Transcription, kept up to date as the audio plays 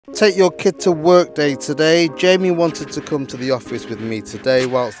Take your kid to work day today. Jamie wanted to come to the office with me today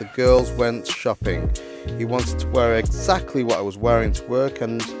whilst the girls went shopping. He wanted to wear exactly what I was wearing to work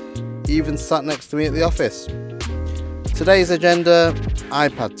and even sat next to me at the office. Today's agenda,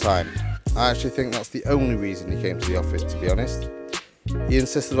 iPad time. I actually think that's the only reason he came to the office, to be honest. He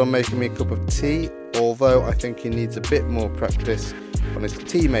insisted on making me a cup of tea, although I think he needs a bit more practice on his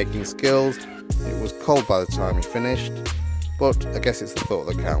tea making skills. It was cold by the time he finished, but I guess it's the thought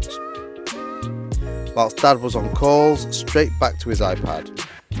that counts. Whilst Dad was on calls, straight back to his iPad.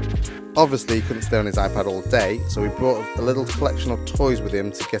 Obviously he couldn't stay on his iPad all day, so he brought a little collection of toys with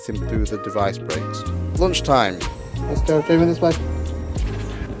him to get him through the device breaks. Lunchtime. Let's go, Jamie, this way.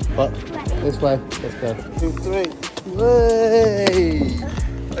 What? This way. Let's go. 2, 3. Way!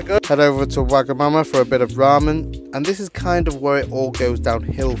 Head over to Wagamama for a bit of ramen, and this is kind of where it all goes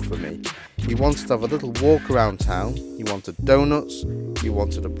downhill for me. He wanted to have a little walk around town, he wanted donuts, he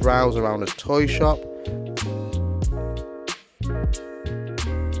wanted to browse around a toy shop.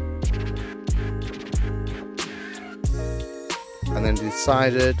 And then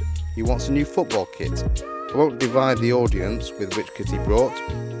decided he wants a new football kit. I won't divide the audience with which kit he brought.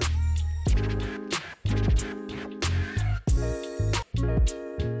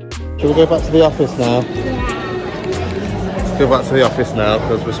 Shall we go back to the office now? Let's go back to the office now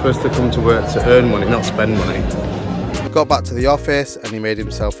because we're supposed to come to work to earn money, not spend money. Got back to the office and he made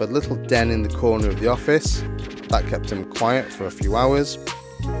himself a little den in the corner of the office. That kept him quiet for a few hours.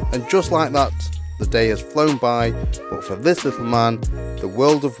 And just like that, the day has flown by, but for this little man, the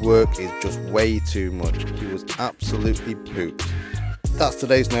world of work is just way too much. He was absolutely pooped. That's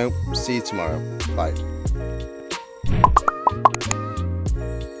today's note. See you tomorrow. Bye.